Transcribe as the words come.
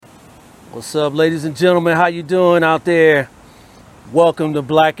What's up, ladies and gentlemen? How you doing out there? Welcome to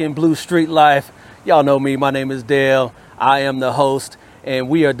Black and Blue Street Life. Y'all know me. My name is Dale. I am the host, and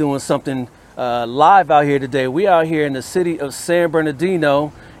we are doing something live out here today. We are here in the city of San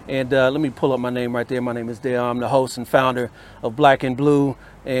Bernardino, and let me pull up my name right there. My name is Dale. I'm the host and founder of Black and Blue,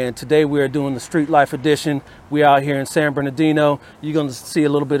 and today we are doing the Street Life edition. We are out here in San Bernardino. You're going to see a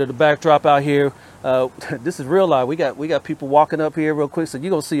little bit of the backdrop out here. This is real live. We got people walking up here real quick, so you're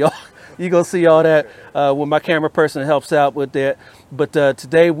gonna see all that when my camera person helps out with that. But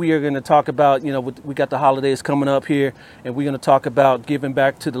today we are going to talk about, we got the holidays coming up here, and we're going to talk about giving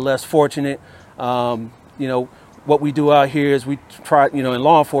back to the less fortunate. What we do out here is we try, in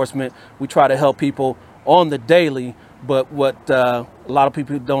law enforcement, we try to help people on the daily. But what a lot of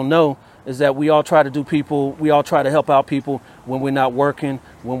people don't know is that we all try to help out people when we're not working,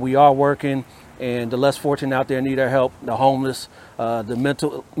 when we are working. And the less fortunate out there need our help, the homeless,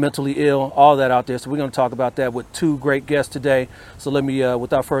 the mentally ill, all that out there. So we're going to talk about that with two great guests today. So let me,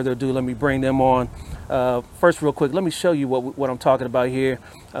 without further ado, let me bring them on. First, real quick, let me show you what I'm talking about here.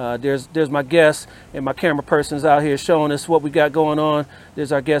 There's my guest, and my camera person's out here showing us what we got going on.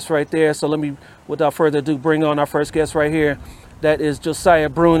 There's our guest right there. So let me, without further ado, bring on our first guest right here. That is Josiah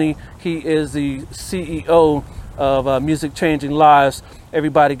Bruny. He is the CEO of Music Changing Lives.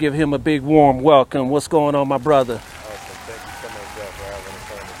 Everybody give him a big warm welcome. What's going on, my brother? Awesome. Thank you so much, Jeff, for having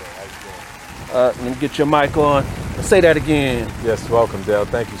us on today. How you doing? Let me get your mic on. Say that again. Yes, welcome, Dale.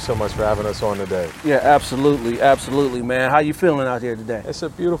 Thank you so much for having us on today. Yeah, absolutely, man. How you feeling out here today? It's a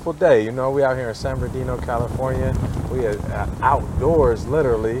beautiful day. We out here in San Bernardino, California. We are outdoors,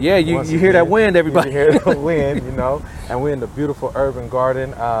 literally. Yeah, you hear that wind, everybody. You hear the wind, and we're in the beautiful urban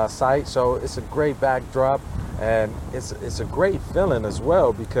garden site. So it's a great backdrop. And it's a great feeling as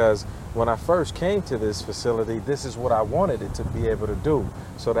well, because when I first came to this facility, this is what I wanted it to be able to do.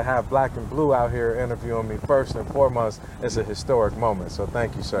 So to have Black and Blue out here interviewing me first and foremost is a historic moment. So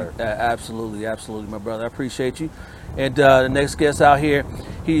thank you, sir. Absolutely, my brother. I appreciate you. And the next guest out here,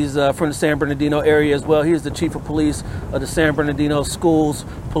 he's from the San Bernardino area as well. He is the Chief of Police of the San Bernardino Schools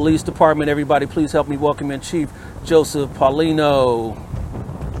Police Department. Everybody, please help me welcome in Chief Joseph Paulino.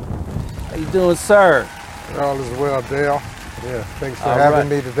 How you doing, sir? All is well, Dale. Yeah, thanks for having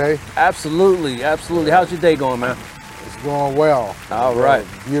me today. Absolutely. How's your day going, man? It's going well. All right.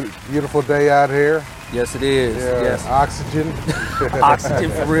 Beautiful day out here. Yes, it is. Yeah, yes. Oxygen.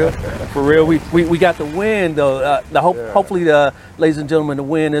 Oxygen for real. We got the wind though. Hopefully, ladies and gentlemen, the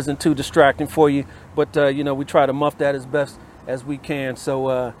wind isn't too distracting for you. But we try to muff that as best as we can.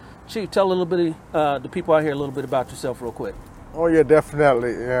 So, Chief, tell a little bit the people out here a little bit about yourself, real quick. Oh yeah,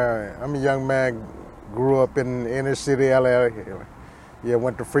 definitely. I'm a young man. Grew up in inner city LA. Yeah,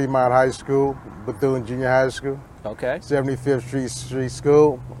 went to Fremont High School, Bethune Junior High School. Okay. 75th Street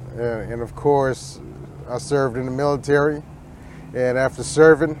School. And of course, I served in the military. And after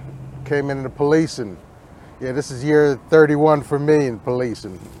serving, came into policing. Yeah, this is year 31 for me in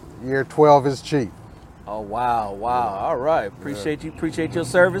policing. Year 12 as chief. Oh, wow. All right. Appreciate you. Appreciate your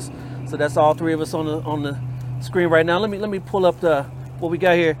service. So that's all three of us on the screen right now. Let me pull up what we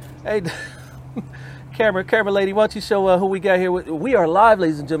got here. Hey, Camera lady, why don't you show who we got here? We are live,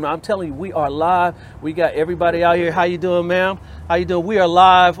 ladies and gentlemen. I'm telling you, we are live. We got everybody out here. How you doing, ma'am? How you doing? We are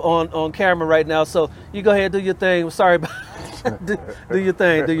live on camera right now. So you go ahead, do your thing. Sorry about do your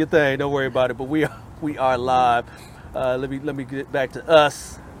thing. Don't worry about it. But we are live. Let me get back to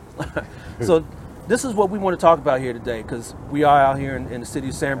us. So this is what we want to talk about here today, because we are out here in the city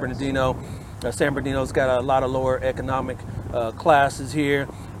of San Bernardino. San Bernardino's got a lot of lower economic classes here,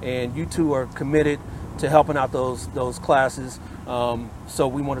 and you two are committed to helping out those classes. So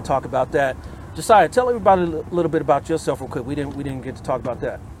we want to talk about that. Josiah, tell everybody a little bit about yourself real quick. We didn't get to talk about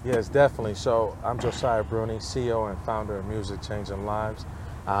that. Yes, definitely. So I'm Josiah Bruny, CEO and founder of Music Changing Lives.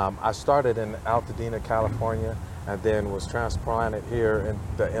 I started in Altadena, California, and then was transplanted here in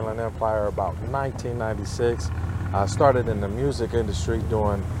the Inland Empire about 1996. I started in the music industry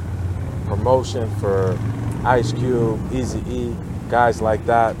doing promotion for Ice Cube, Eazy-E, guys like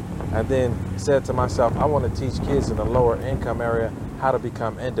that. And then said to myself, I want to teach kids in the lower income area how to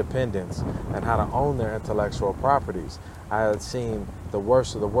become independents and how to own their intellectual properties. I had seen the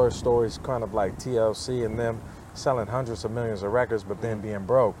worst of the worst stories, kind of like TLC and them selling hundreds of millions of records, but then being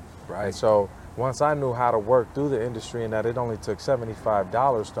broke. Right. And so once I knew how to work through the industry and that it only took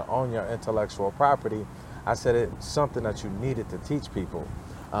 $75 to own your intellectual property, I said it's something that you needed to teach people.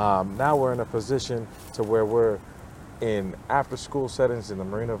 Now we're in a position to where we're in after-school settings in the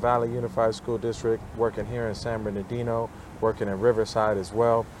Moreno Valley Unified School District, working here in San Bernardino, working in Riverside as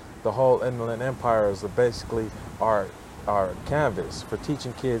well. The whole Inland Empire is basically our our canvas for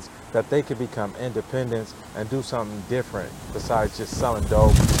teaching kids that they can become independent and do something different besides just selling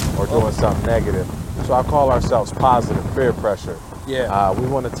dope or doing something negative. So I call ourselves positive peer pressure. Yeah. We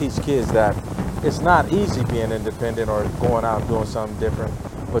want to teach kids that it's not easy being independent or going out and doing something different,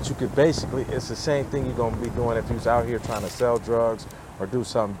 but you could basically, it's the same thing you're going to be doing if you was out here trying to sell drugs or do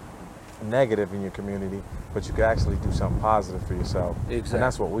something negative in your community, but you could actually do something positive for yourself. Exactly. And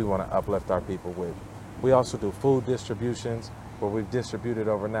that's what we want to uplift our people with. We also do food distributions, where we've distributed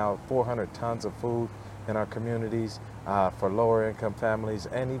over now 400 tons of food in our communities for lower income families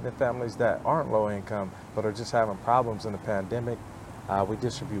and even families that aren't low income but are just having problems in the pandemic. We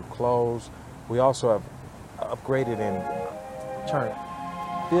distribute clothes. We also have upgraded and turned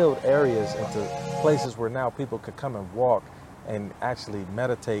field areas into places where now people could come and walk and actually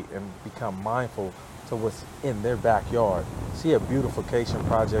meditate and become mindful to what's in their backyard. See a beautification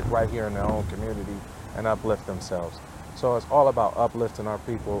project right here in their own community and uplift themselves. So it's all about uplifting our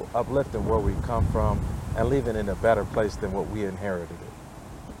people, uplifting where we come from, and leaving it in a better place than what we inherited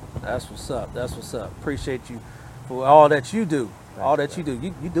it. That's what's up. That's what's up. Appreciate you for all that you do. Thanks, all that you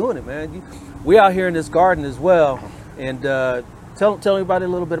do. You doing it, man. We out here in this garden as well. And tell everybody a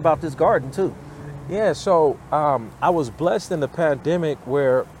little bit about this garden too. Yeah, so I was blessed in the pandemic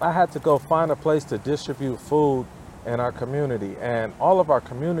where I had to go find a place to distribute food in our community, and all of our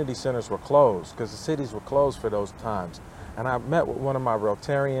community centers were closed because the cities were closed for those times. And I met with one of my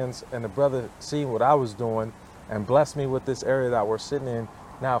Rotarians, and the brother seen what I was doing and blessed me with this area that we're sitting in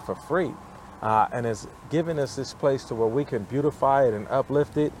now for free, and it's giving us this place to where we can beautify it and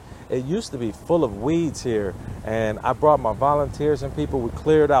uplift it. It used to be full of weeds here, and I brought my volunteers and people. We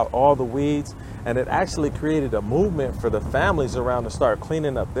cleared out all the weeds, and it actually created a movement for the families around to start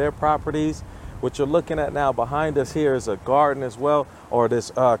cleaning up their properties. What you're looking at now behind us here is a garden as well, or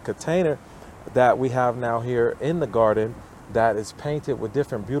this container that we have now here in the garden that is painted with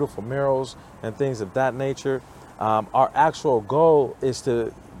different beautiful murals and things of that nature. Our actual goal is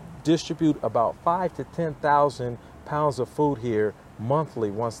to distribute about 5,000 to 10,000 pounds of food here monthly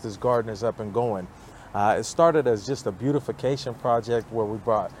once this garden is up and going. It started as just a beautification project where we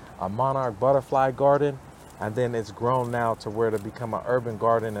brought a monarch butterfly garden, and then it's grown now to where to become an urban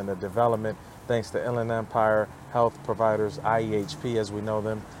garden and a development thanks to Inland Empire Health Providers, IEHP as we know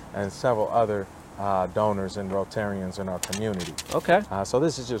them, and several other donors and Rotarians in our community. Okay. So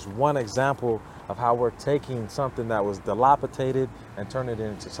this is just one example of how we're taking something that was dilapidated and turning it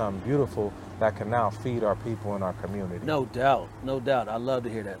into something beautiful that can now feed our people in our community. No doubt. No doubt. I love to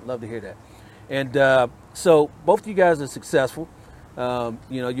hear that. Love to hear that. And so both of you guys are successful.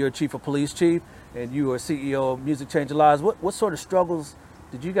 You know, you're a chief of police chief and you are CEO of Music Changing Lives. What sort of struggles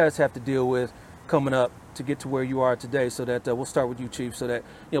did you guys have to deal with coming up to get to where you are today? So that we'll start with you, Chief, so that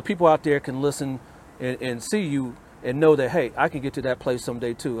people out there can listen and see you and know that, hey, I can get to that place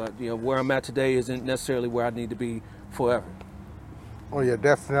someday too. Where I'm at today isn't necessarily where I need to be forever. Oh yeah,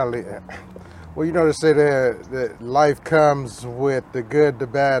 definitely. Well, they say that life comes with the good, the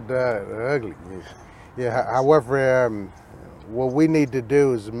bad, the ugly. Yeah. However, what we need to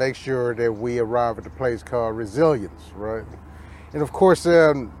do is make sure that we arrive at a place called resilience, right? And of course,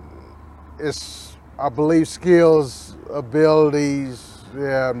 it's, I believe, skills, abilities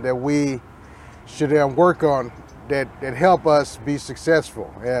that we should work on that help us be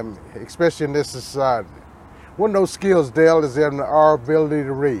successful, especially in this society. One of those skills, Dale, is our ability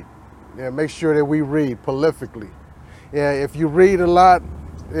to read. Make sure that we read prolifically. If you read a lot,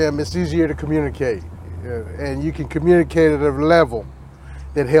 it's easier to communicate, and you can communicate at a level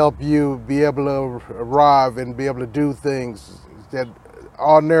that help you be able to arrive and be able to do things that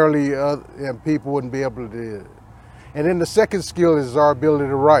ordinarily people wouldn't be able to do. And then the second skill is our ability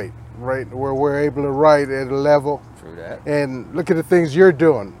to write, right? Where we're able to write at a level. True that. And look at the things you're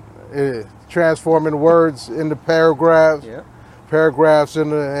doing, transforming words into paragraphs, paragraphs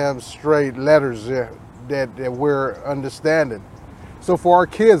into straight letters that we're understanding. So for our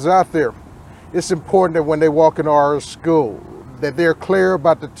kids out there, it's important that when they walk into our school, that they're clear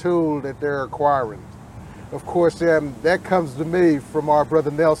about the tool that they're acquiring. Of course, that comes to me from our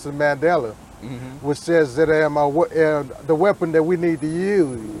brother Nelson Mandela, which says that the weapon that we need to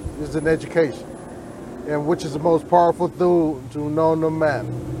use is an education, and which is the most powerful tool to know no man.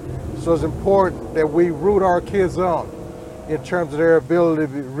 So it's important that we root our kids on in terms of their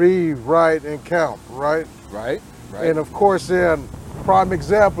ability to read, write, and count, right? Right. And of course, prime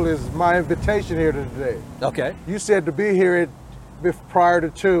example is my invitation here today. Okay. You said to be here prior to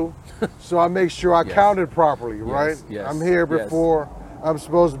 2, so I make sure I counted properly, right? Yes. I'm here before I'm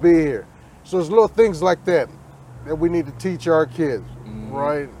supposed to be here. So it's little things like that we need to teach our kids,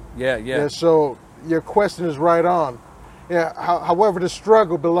 right? Yeah. And so your question is right on. Yeah. However, the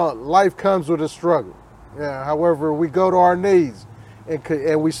struggle belongs. Life comes with a struggle. Yeah. However, we go to our knees,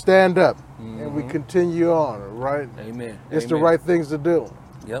 and we stand up, and we continue on. Right. Amen. It's Amen. the right things to do.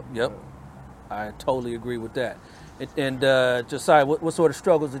 Yep. Yep. I totally agree with that. And Josiah, what sort of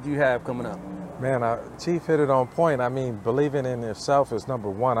struggles did you have coming up? Man, Chief hit it on point. I mean, believing in yourself is number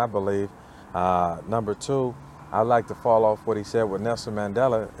one, I believe. Number two, I'd like to fall off what he said with Nelson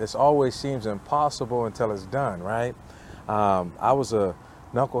Mandela. It always seems impossible until it's done, right? I was a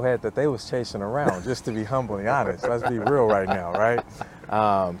knucklehead that they was chasing around, just to be humbly honest. Let's be real right now, right?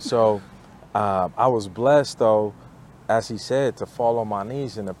 I was blessed, though, as he said, to fall on my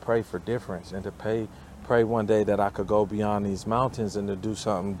knees and to pray for difference and to pray one day that I could go beyond these mountains and to do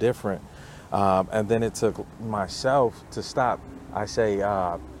something different. And then it took myself to stop,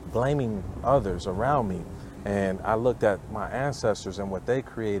 blaming others around me. And I looked at my ancestors and what they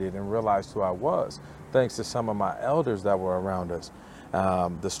created and realized who I was, thanks to some of my elders that were around us.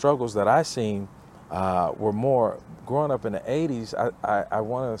 The struggles that I seen were more, growing up in the 80s, I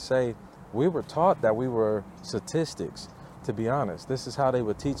want to say we were taught that we were statistics, to be honest. This is how they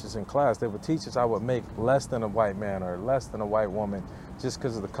would teach us in class. They would teach us I would make less than a white man or less than a white woman just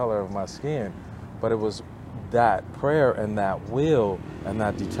because of the color of my skin. But it was that prayer and that will and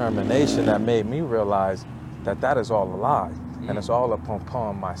that determination that made me realize that that is all a lie. And it's all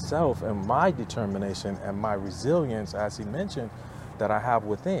upon myself and my determination and my resilience, as he mentioned, that I have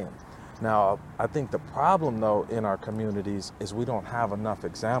within. Now, I think the problem, though, in our communities is we don't have enough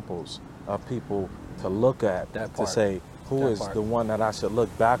examples of people to look at to say, who is the one that I should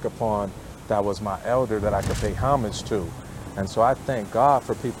look back upon that was my elder that I could pay homage to. And so I thank God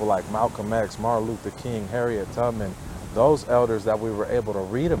for people like Malcolm X, Martin Luther King, Harriet Tubman, those elders that we were able to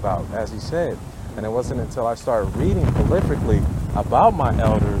read about, as he said. And it wasn't until I started reading prolifically about my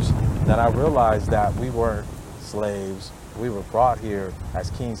elders that I realized that we weren't slaves. We were brought here as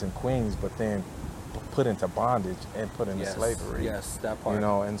kings and queens, but then put into bondage and put into slavery. Yes, that part. You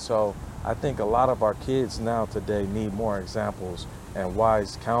know, and so I think a lot of our kids now today need more examples and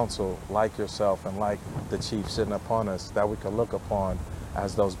wise counsel like yourself and like the chief sitting upon us that we can look upon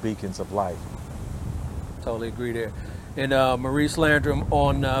as those beacons of life. Totally agree there. And Maurice Landrum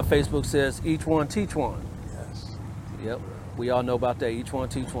on Facebook says, each one teach one. Yes. Yep. We all know about that. Each one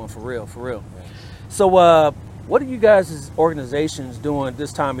teach one, for real, for real. Yes. So what are you guys' organizations doing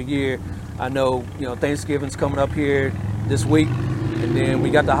this time of year? I know, Thanksgiving's coming up here this week, and then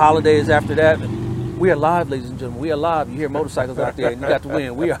we got the holidays after that. We are live, ladies and gentlemen. We are live. You hear motorcycles out there, and you got the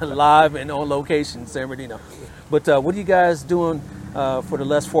wind. We are live and on location in San Bernardino. But what are you guys doing for the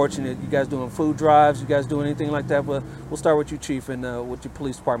less fortunate? You guys doing food drives? You guys doing anything like that? But we'll start with you, Chief, and what your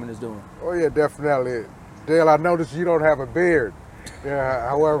police department is doing. Oh, yeah, definitely. Dale, I noticed you don't have a beard. Yeah,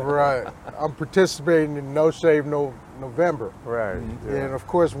 however, I'm participating in No Shave November. Right. Yeah. And of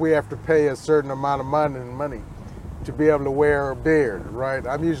course, we have to pay a certain amount of money to be able to wear a beard, right?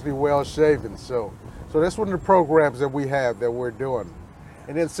 I'm usually well shaven, so that's one of the programs that we have that we're doing.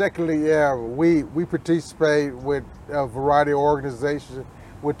 And then secondly, we participate with a variety of organizations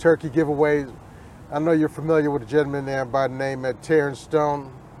with turkey giveaways. I know you're familiar with a gentleman there by the name of Terrence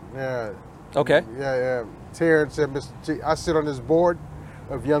Stone. Yeah. Okay. Yeah. Terrence and Mr. T. I sit on this board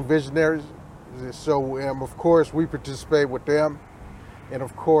of Young Visionaries. So, of course, we participate with them. And,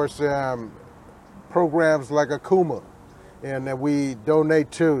 of course, programs like Akuma, and that we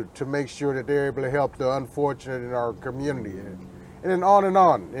donate to make sure that they're able to help the unfortunate in our community. And then on and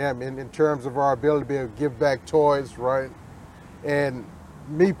on, in terms of our ability to be able to give back toys, right? And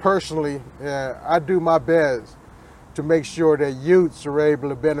me personally, I do my best to make sure that youths are able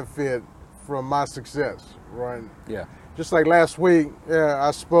to benefit from my success, right? Yeah. Just like last week,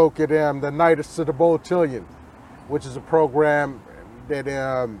 I spoke at the Knights of the Botillion, which is a program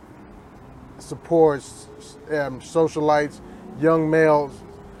that supports socialites, young males.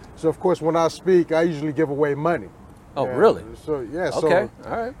 So of course, when I speak, I usually give away money. Oh, really? So yeah. Okay.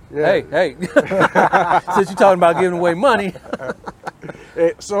 All right. Yeah. Hey. Since you're talking about giving away money.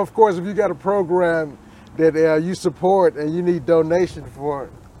 So of course, if you got a program that you support and you need donation for,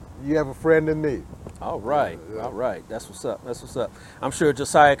 you have a friend in need. All right. All right. That's what's up. That's what's up. I'm sure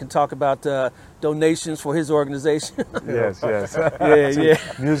Josiah can talk about donations for his organization. Yes. Yeah.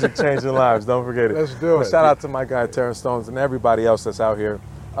 Music changing lives. Don't forget it. Let's do it. Shout out to my guy Terrence Stones and everybody else that's out here.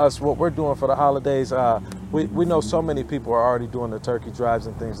 What we're doing for the holidays, we know so many people are already doing the turkey drives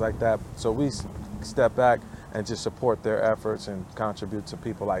and things like that. So we step back and just support their efforts and contribute to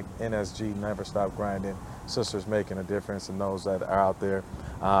people like NSG, Never Stop Grinding, sisters making a difference and those that are out there.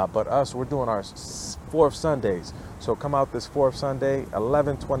 But us, we're doing our fourth Sundays. So come out this fourth Sunday,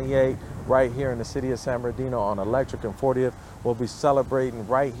 11/28, right here in the city of San Bernardino on Electric and 40th. We'll be celebrating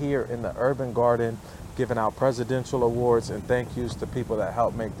right here in the Urban Garden, giving out presidential awards and thank yous to people that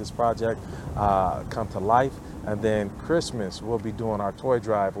helped make this project come to life. And then Christmas, we'll be doing our toy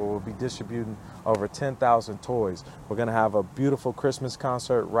drive where we'll be distributing over 10,000 toys. We're gonna have a beautiful Christmas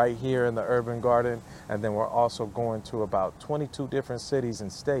concert right here in the Urban Garden. And then we're also going to about 22 different cities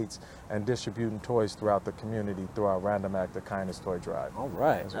and states and distributing toys throughout the community through our Random Act of Kindness toy drive. All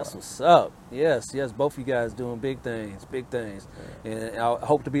right, that's what's up. Yes, yes, both of you guys doing big things, yeah. And I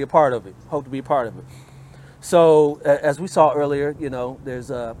hope to be a part of it. So as we saw earlier, you know, there's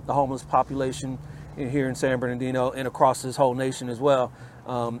the homeless population here in San Bernardino and across this whole nation as well.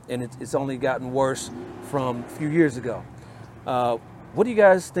 And it's only gotten worse from a few years ago. What do you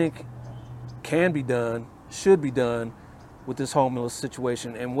guys think can be done, should be done with this homeless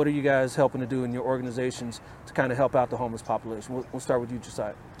situation? And what are you guys helping to do in your organizations to kind of help out the homeless population? We'll start with you,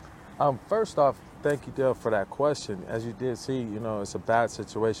 Josiah. First off, thank you, Dale, for that question. As you did see, you know, it's a bad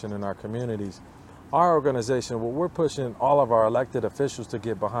situation in our communities. Our organization, what we're pushing all of our elected officials to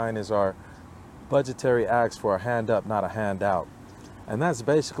get behind is our budgetary acts for a hand up, not a handout. And that's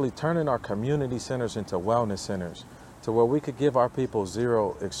basically turning our community centers into wellness centers to where we could give our people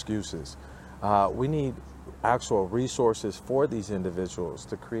zero excuses. We need actual resources for these individuals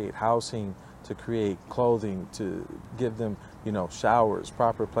to create housing, to create clothing, to give them, you know, showers,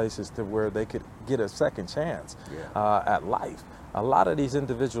 proper places to where they could get a second chance at life. A lot of these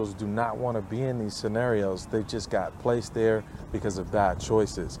individuals do not want to be in these scenarios. They just got placed there because of bad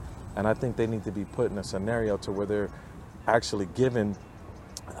choices. And I think they need to be put in a scenario to where they're actually given,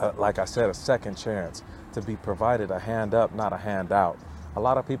 like I said, a second chance, to be provided a hand up, not a handout. A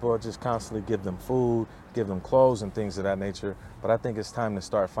lot of people are just constantly give them food, give them clothes and things of that nature. But I think it's time to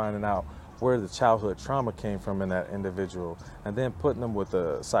start finding out where the childhood trauma came from in that individual, and then putting them with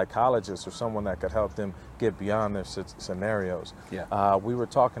a psychologist or someone that could help them get beyond their scenarios. Yeah. We were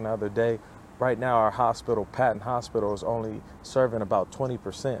talking the other day, right now our hospital, Patton Hospital, is only serving about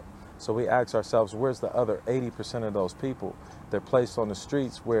 20%. So we ask ourselves, where's the other 80% of those people? They're placed on the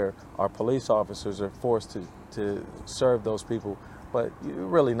streets where our police officers are forced to serve those people, but you're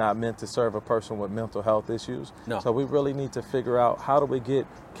really not meant to serve a person with mental health issues. No. So we really need to figure out, how do we get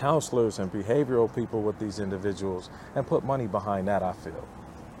counselors and behavioral people with these individuals and put money behind that, I feel.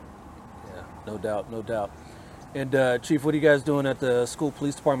 Yeah, no doubt, no doubt. And Chief, what are you guys doing at the school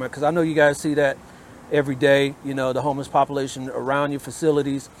police department? Because I know you guys see that every day, you know, the homeless population around your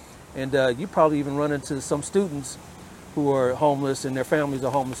facilities. And you probably even run into some students who are homeless and their families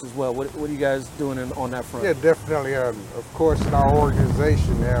are homeless as well. What are you guys doing on that front? Yeah, definitely. Of course, in our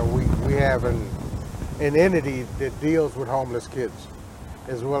organization, we have an entity that deals with homeless kids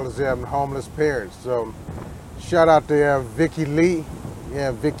as well as homeless parents. So shout out to Vicky Lee.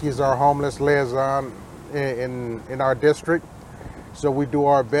 Yeah, Vicky is our homeless liaison in our district. So we do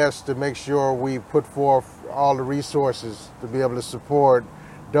our best to make sure we put forth all the resources to be able to support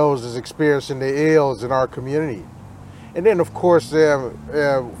those that's experiencing the ills in our community. And then, of course,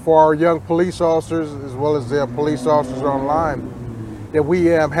 for our young police officers, as well as police officers online, that we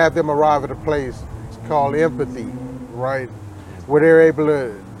have them arrive at a place called empathy, right? Where they're able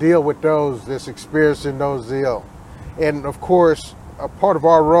to deal with those that's experiencing those ill. And of course, a part of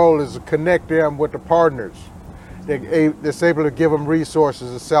our role is to connect them with the partners that's able to give them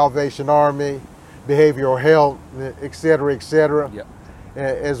resources, the Salvation Army, behavioral health, et cetera, et cetera. Yep.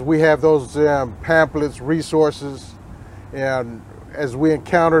 As we have those pamphlets, resources, and as we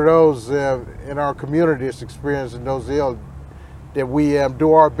encounter those in our communities experiencing those ill, that we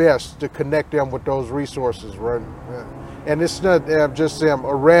do our best to connect them with those resources, right? And it's not just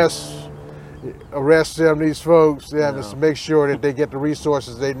arrest these folks, it's to make sure that they get the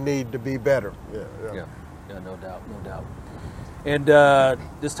resources they need to be better. Yeah, no doubt, no doubt. And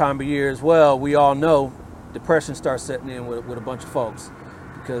this time of year as well, we all know depression starts setting in with a bunch of folks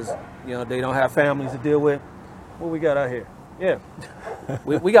because, you know, they don't have families to deal with. What we got out here? Yeah,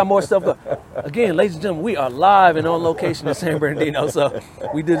 we got more stuff. Again, ladies and gentlemen, we are live and on location in San Bernardino. So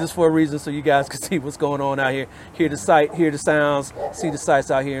we did this for a reason, so you guys can see what's going on out here. Hear the sight, hear the sounds, see the sights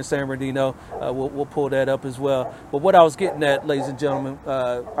out here in San Bernardino. We'll pull that up as well. But what I was getting at, ladies and gentlemen,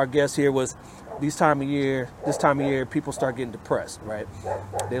 our guest here was this time of year, people start getting depressed, right?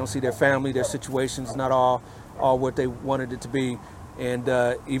 They don't see their family, their situations, not all what they wanted it to be. And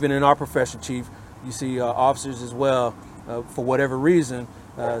even in our profession, Chief, you see officers as well, for whatever reason,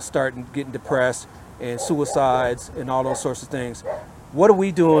 starting getting depressed and suicides and all those sorts of things. What are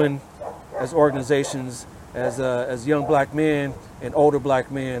we doing as organizations, as young black men and older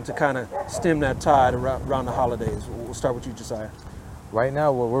black men to kind of stem that tide around the holidays? We'll start with you, Josiah. Right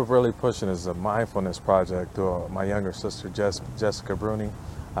now, what we're really pushing is a mindfulness project through my younger sister, Jessica Bruny.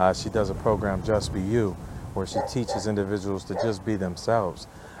 She does a program, Just Be You, where she teaches individuals to just be themselves.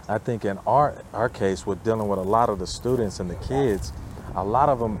 I think in our case, we're dealing with a lot of the students and the kids. A lot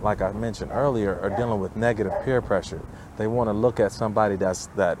of them, like I mentioned earlier, are dealing with negative peer pressure. They want to look at somebody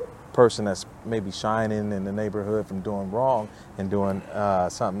that person that's maybe shining in the neighborhood from doing wrong and doing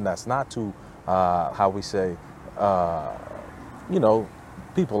something that's not too, how we say, you know,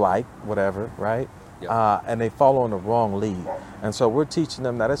 people like, whatever, right? Yep. And they follow in the wrong lead. And so we're teaching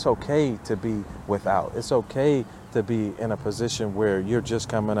them that it's okay to be without. It's okay to be in a position where you're just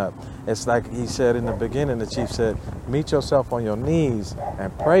coming up. It's like he said in the beginning, the chief said, meet yourself on your knees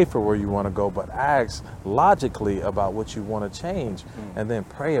and pray for where you want to go, but ask logically about what you want to change and then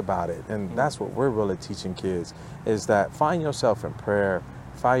pray about it. And that's what we're really teaching kids, is that find yourself in prayer,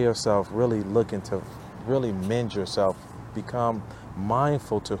 find yourself really looking to really mend yourself, become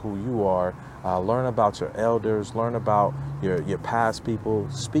mindful to who you are, learn about your elders, learn about your past people,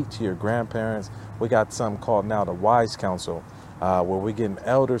 speak to your grandparents. We got something called now the Wise Council, where we're getting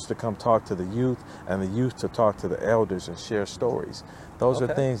elders to come talk to the youth and the youth to talk to the elders and share stories. Those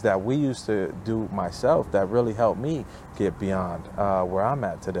are things that we used to do myself that really helped me get beyond where I'm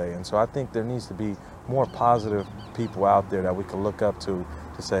at today. And so I think there needs to be more positive people out there that we can look up to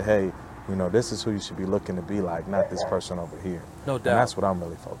say, hey, you know, this is who you should be looking to be like, not this person over here. No doubt. And that's what I'm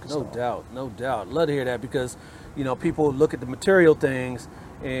really focused on. No doubt, no doubt. Love to hear that, because, you know, people look at the material things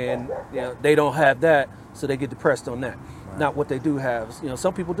and, you know, they don't have that, so they get depressed on that. Right. Not what they do have. You know,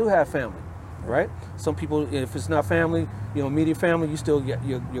 some people do have family, right? Some people, if it's not family, you know, immediate family, you still get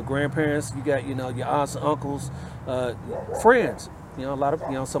your grandparents, you got, you know, your aunts and uncles, friends. You know, a lot of,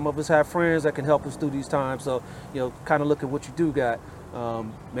 you know, some of us have friends that can help us through these times. So, you know, kind of look at what you do got.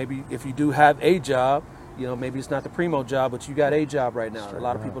 Maybe if you do have a job, you know, maybe it's not the primo job, but you got a job right now. Sure, a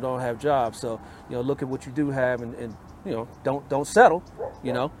lot of people don't have jobs. So, you know, look at what you do have and you know, don't settle,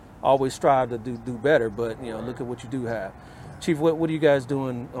 you know, always strive to do better, but, you know, look at what you do have. Chief, what are you guys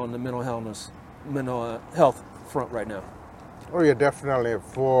doing on the mental health front right now? Oh yeah, definitely.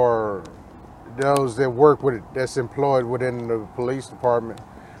 For those that work with it, that's employed within the police department,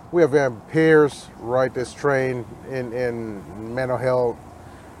 we have peers, right, that's trained in mental health.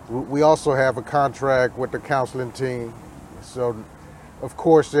 We also have a contract with the counseling team. So, of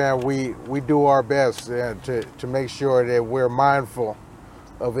course, we do our best to make sure that we're mindful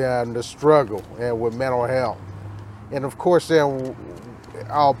of the struggle with mental health. And of course,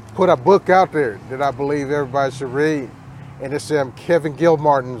 I'll put a book out there that I believe everybody should read. And it's Kevin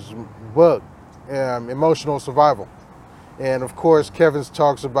Gilmartin's book, Emotional Survival. And of course, Kevin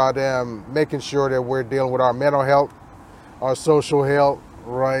talks about making sure that we're dealing with our mental health, our social health,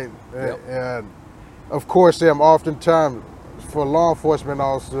 right? Yep. And of course, oftentimes for law enforcement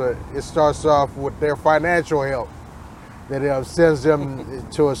also, it starts off with their financial health that sends them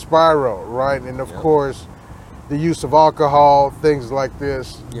to a spiral, right? And of course, the use of alcohol, things like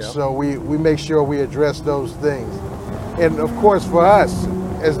this. Yep. So we make sure we address those things. And of course, for us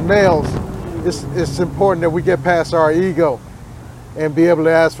as males, it's important that we get past our ego and be able to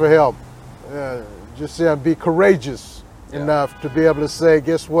ask for help. Just be courageous enough to be able to say,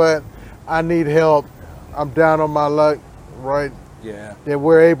 guess what? I need help. I'm down on my luck, right? Yeah. That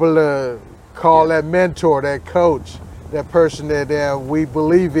we're able to call that mentor, that coach, that person that we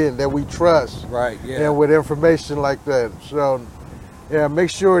believe in, that we trust. Right, yeah. And with information like that. So, yeah, make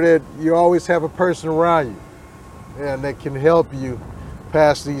sure that you always have a person around you and that can help you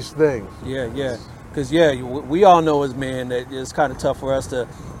past these things. Yeah, yeah. Because, we all know as men that it's kind of tough for us to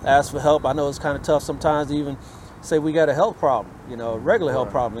ask for help. I know it's kind of tough sometimes to even say we got a health problem, you know, a regular health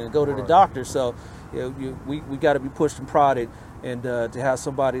problem, and go to the doctor. So, we got to be pushed and prodded, and to have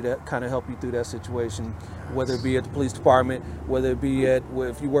somebody that kind of help you through that situation, whether it be at the police department, whether it be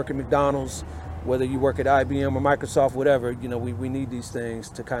if you work at McDonald's, whether you work at IBM or Microsoft, whatever, you know, we need these things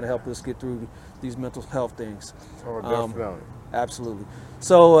to kind of help us get through these mental health things. Oh, definitely. Absolutely.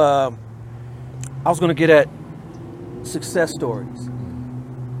 So I was going to get at success stories.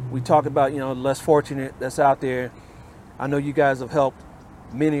 We talk about, you know, less fortunate that's out there. I know you guys have helped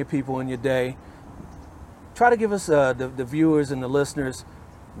many people in your day. Try to give us the viewers and the listeners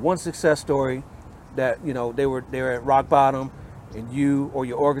one success story that, you know, they were at rock bottom and you or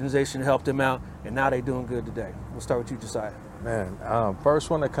your organization helped them out, and now they're doing good today. We'll start with you, Josiah. Man, first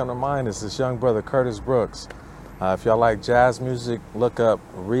one that come to mind is this young brother, Curtis Brooks. If y'all like jazz music, look up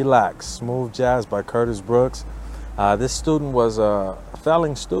Relax, Smooth Jazz by Curtis Brooks. This student was a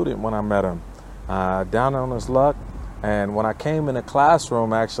failing student when I met him, down on his luck. And when I came in the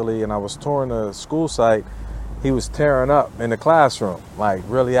classroom, actually, and I was touring the school site, he was tearing up in the classroom, like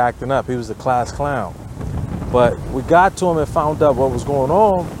really acting up. He was the class clown. But we got to him and found out what was going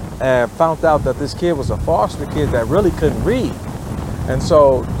on, and found out that this kid was a foster kid that really couldn't read. And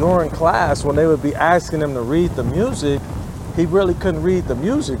so during class, when they would be asking him to read the music, he really couldn't read the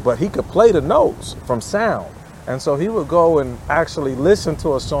music, but he could play the notes from sound. And so he would go and actually listen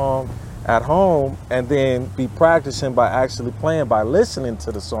to a song at home and then be practicing by actually playing by listening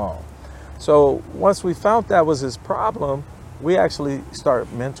to the song. So once we found that was his problem, we actually started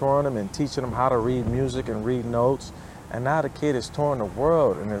mentoring him and teaching him how to read music and read notes. And now the kid is touring the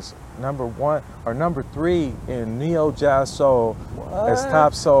world and is number 3 in neo jazz soul. It's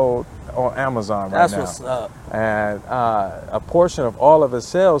top sold on Amazon right now. That's what's up. And a portion of all of his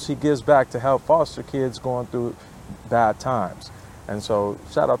sales he gives back to help foster kids going through bad times. And so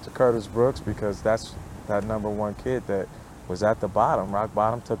shout out to Curtis Brooks, because that's that number 1 kid that was at the bottom, rock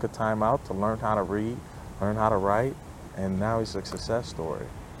bottom, took a time out to learn how to read, learn how to write, and now he's a success story.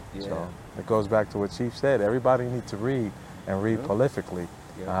 Yeah. So it goes back to what Chief said. Everybody needs to read and read prolifically.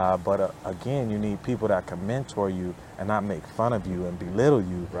 Yeah. But again, you need people that can mentor you and not make fun of you and belittle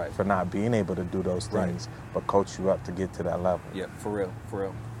you for not being able to do those things, but coach you up to get to that level. Yeah, for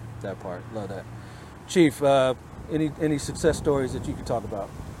real. That part, love that. Chief, any success stories that you can talk about?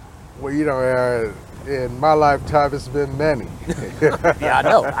 Well, you know, in my lifetime, it's been many. Yeah,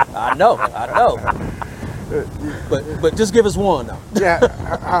 I know. But just give us one now. Yeah.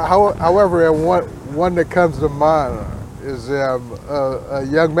 However, one that comes to mind is a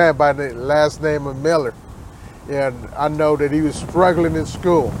young man by the last name of Miller, and I know that he was struggling in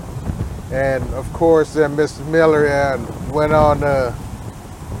school, and of course, Mr. Miller went on to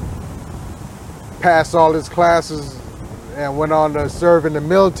pass all his classes and went on to serve in the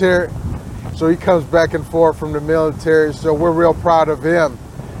military. So he comes back and forth from the military. So we're real proud of him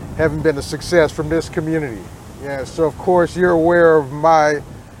having been a success from this community. Yeah. So of course you're aware of my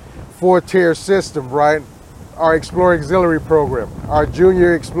 4-tier system, right? Our Explorer Auxiliary program, our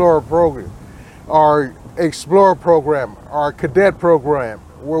Junior Explorer program, our Explorer program, our Cadet program,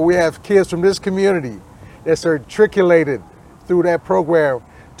 where we have kids from this community that's matriculated through that program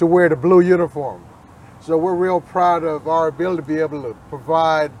to wear the blue uniform. So we're real proud of our ability to be able to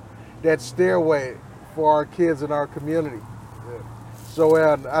provide that stairway for our kids in our community. Yeah. So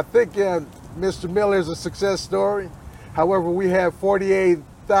I think Mr. Miller is a success story. However, we have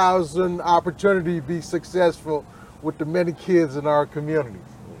 48,000 opportunities to be successful with the many kids in our community.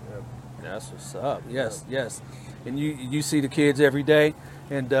 Yeah. That's what's up. Yes. And you see the kids every day.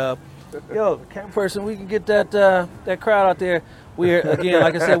 And yo, camera person, we can get that crowd out there. We're again,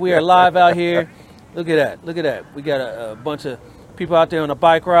 like I said, we are live out here. Look at that. We got a bunch of people out there on a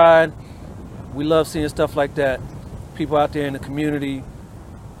bike ride. We love seeing stuff like that. People out there in the community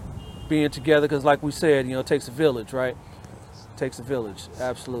being together, because like we said, it takes a village, right? It takes a village.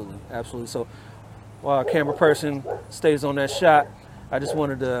 Absolutely. So while our camera person stays on that shot, I just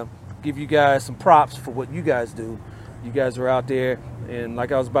wanted to give you guys some props for what you guys do. You guys are out there, and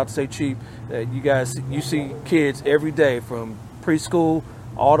like I was about to say, Chief, you see kids every day from preschool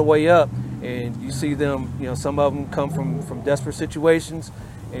all the way up, and you see them, some of them come from desperate situations,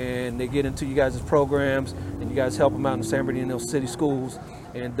 and they get into you guys' programs, and you guys help them out in the San Bernardino city schools,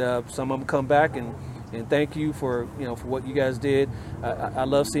 and some of them come back and thank you for for what you guys did. I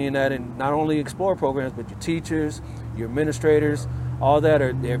love seeing that, and not only Explorer programs, but your teachers, your administrators, all that,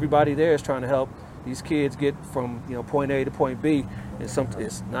 everybody there is trying to help these kids get from point A to point B. And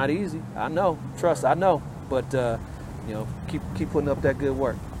it's not easy. I know. Trust. I know. But keep putting up that good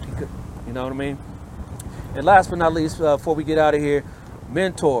work. You know what I mean? And last but not least, before we get out of here,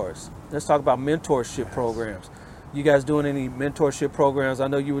 mentors. Let's talk about mentorship programs. You guys doing any mentorship programs? I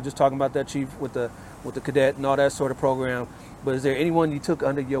know you were just talking about that, Chief, with the cadet and all that sort of program. But is there anyone you took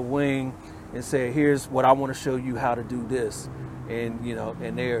under your wing and said, "Here's what I want to show you how to do this," and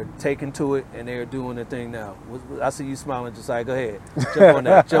and they're taking to it and they're doing their thing now? I see you smiling, Josiah. Go ahead,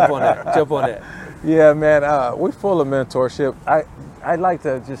 jump on that. Yeah, man, we're full of mentorship. I'd like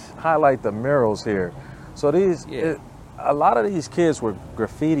to just highlight the murals here. So a lot of these kids were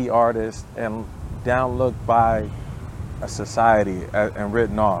graffiti artists and downlooked by a society and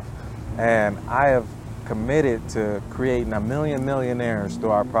written off. And I have committed to creating 1 million millionaires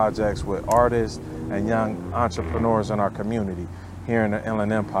through our projects with artists and young entrepreneurs in our community here in the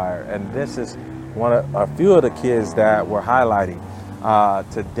Inland Empire. And this is a few of the kids that we're highlighting.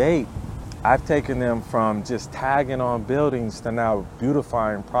 To date, I've taken them from just tagging on buildings to now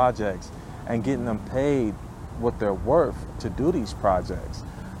beautifying projects and getting them paid what they're worth to do these projects.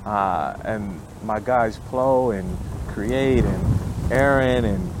 And my guys Plo and Create and Aaron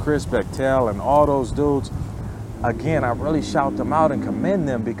and Chris Bechtel and all those dudes, again, I really shout them out and commend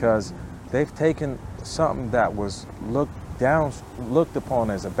them because they've taken something that was looked upon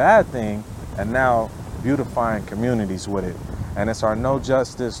as a bad thing and now beautifying communities with it. And it's our No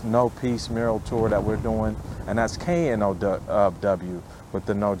Justice, No Peace mural tour that we're doing, and that's KNOW with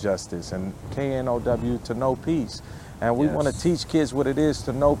the No Justice and KNOW to No Peace. And we want to teach kids what it is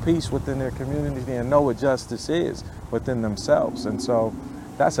to know peace within their community and know what justice is within themselves. And so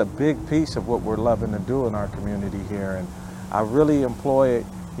that's a big piece of what we're loving to do in our community here. And I really employ,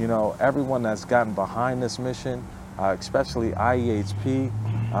 you know, everyone that's gotten behind this mission, especially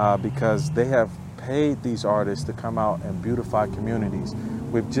IEHP, because they have paid these artists to come out and beautify communities.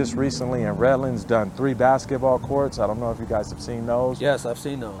 We've just recently in Redlands done 3 basketball courts. I don't know if you guys have seen those. Yes, I've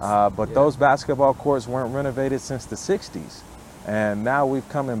seen those. But those basketball courts weren't renovated since the 60s. And now we've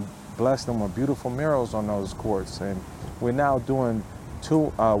come and blessed them with beautiful murals on those courts. And we're now doing 2,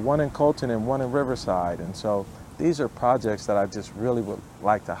 one in Colton and one in Riverside. And so these are projects that I just really would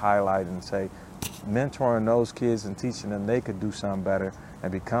like to highlight and say, mentoring those kids and teaching them they could do something better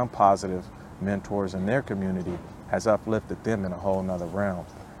and become positive mentors in their community has uplifted them in a whole nother realm.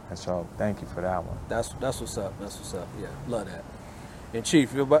 And so thank you for that one. That's what's up. That's what's up. Yeah, love that. And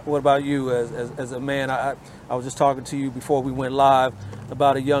Chief, what about you as a man? I was just talking to you before we went live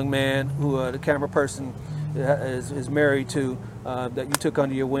about a young man who the camera person is married to, that you took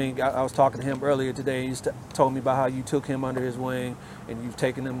under your wing. I was talking to him earlier today, and he told me about how you took him under his wing and you've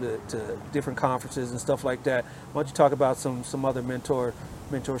taken him to different conferences and stuff like that. Why don't you talk about some other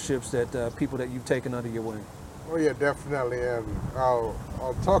mentorships that people that you've taken under your wing? Oh yeah, definitely. And I'll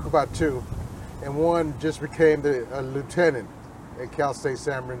talk about 2. And one just became a lieutenant at Cal State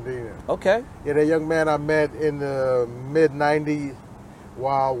San Bernardino. Okay. Yeah, that young man I met in the mid-90s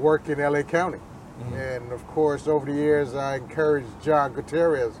while working in LA County. Mm-hmm. And of course, over the years, I encouraged John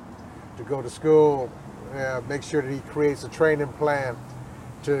Gutierrez to go to school, make sure that he creates a training plan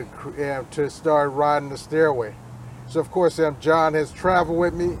to start riding the stairway. So of course, John has traveled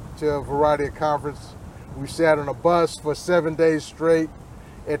with me to a variety of conferences. We sat on a bus for 7 days straight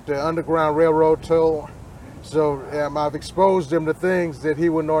at the Underground Railroad toll. So I've exposed him to things that he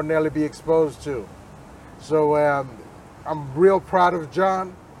wouldn't ordinarily be exposed to. So I'm real proud of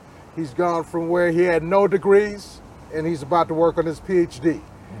John. He's gone from where he had no degrees and he's about to work on his PhD.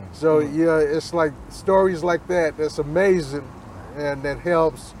 So yeah, it's like stories like that that's amazing and that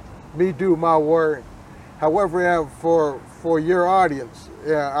helps me do my work. However, for your audience,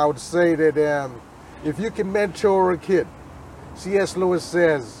 I would say that if you can mentor a kid, C.S. Lewis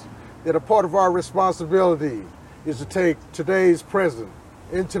says that a part of our responsibility is to take today's present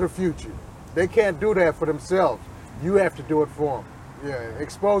into the future. They can't do that for themselves. You have to do it for them. Yeah,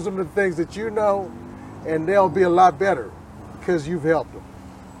 expose them to things that you know, and they'll be a lot better because you've helped them.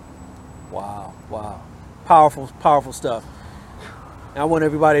 Wow, wow. Powerful stuff. And I want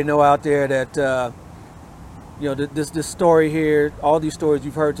everybody to know out there that, you know, this story here, all these stories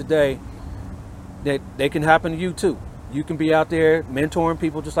you've heard today, that they can happen to you too. You can be out there mentoring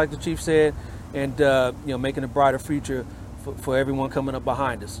people, just like the Chief said, and you know, making a brighter future for everyone coming up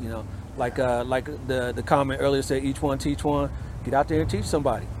behind us. You know, like the comment earlier said, each one teach one. Get out there and teach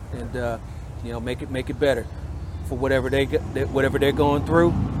somebody, and you know, make it better for whatever they're going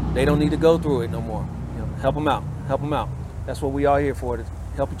through. They don't need to go through it no more. You know, help them out. That's what we are here for, to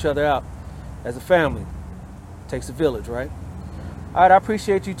help each other out as a family. It takes a village, right? All right, I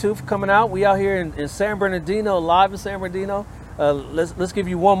appreciate you too for coming out. We out here in San Bernardino, live in San Bernardino. Let's give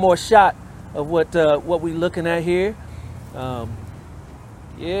you one more shot of what we looking at here.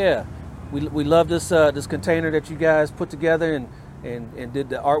 Yeah, we love this container that you guys put together and did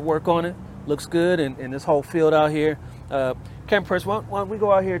the artwork on it. Looks good, and this whole field out here. Camera person, why don't we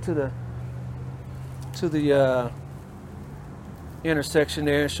go out here to the intersection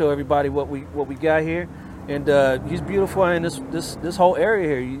there and show everybody what we got here. And he's beautifying this whole area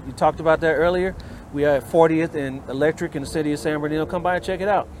here. You talked about that earlier. We are at 40th and Electric in the city of San Bernardino. Come by and check it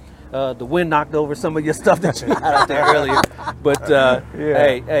out. The wind knocked over some of your stuff that you had out there earlier. But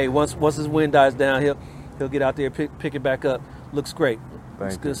yeah. hey, once his wind dies down, he'll get out there, pick it back up. Looks great.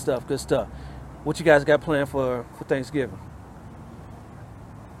 It's good stuff. Good stuff. What you guys got planned for Thanksgiving?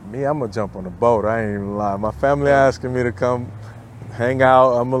 Me, I'm gonna jump on the boat. I ain't even lie. My family asking me to come hang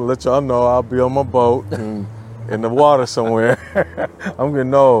out. I'm gonna let y'all know I'll be on my boat and in the water somewhere. I'm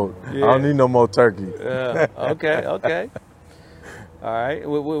getting old. Yeah. I don't need no more turkey. Okay. All right.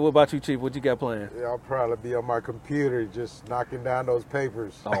 What about you, Chief? What you got planned? Yeah, I'll probably be on my computer just knocking down those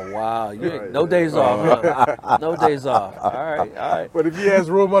papers. Oh, wow. Right, no days off, huh? No days off. All right. But if he has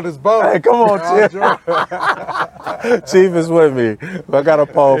room on his boat, Hey, come on, Chief. Chief is with me. I got a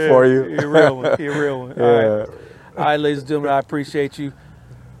poll for you. You're a real one. You're a real one. Yeah. All right, ladies and gentlemen, I appreciate you.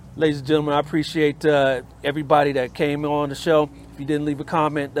 Ladies and gentlemen, I appreciate everybody that came on the show. If you didn't leave a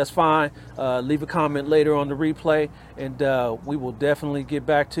comment, that's fine. Leave a comment later on the replay, and we will definitely get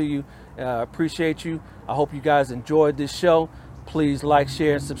back to you. Appreciate you. I hope you guys enjoyed this show. Please like,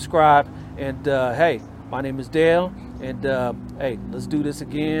 share, and subscribe. And hey, my name is Dale, and hey, let's do this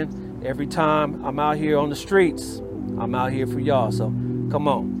again. Every time I'm out here on the streets, I'm out here for y'all. So come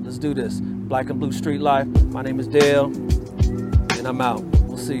on, let's do this. Black and Blue Street Life. My name is Dale, and I'm out.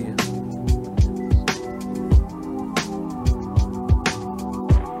 We'll see you.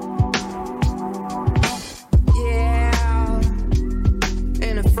 Yeah,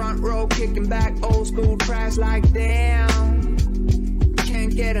 in the front row, kicking back old school tracks like damn.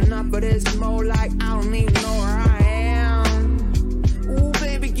 Can't get enough of this more like I don't even know where I am. Ooh,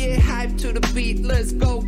 baby, get hyped to the beat. Let's go.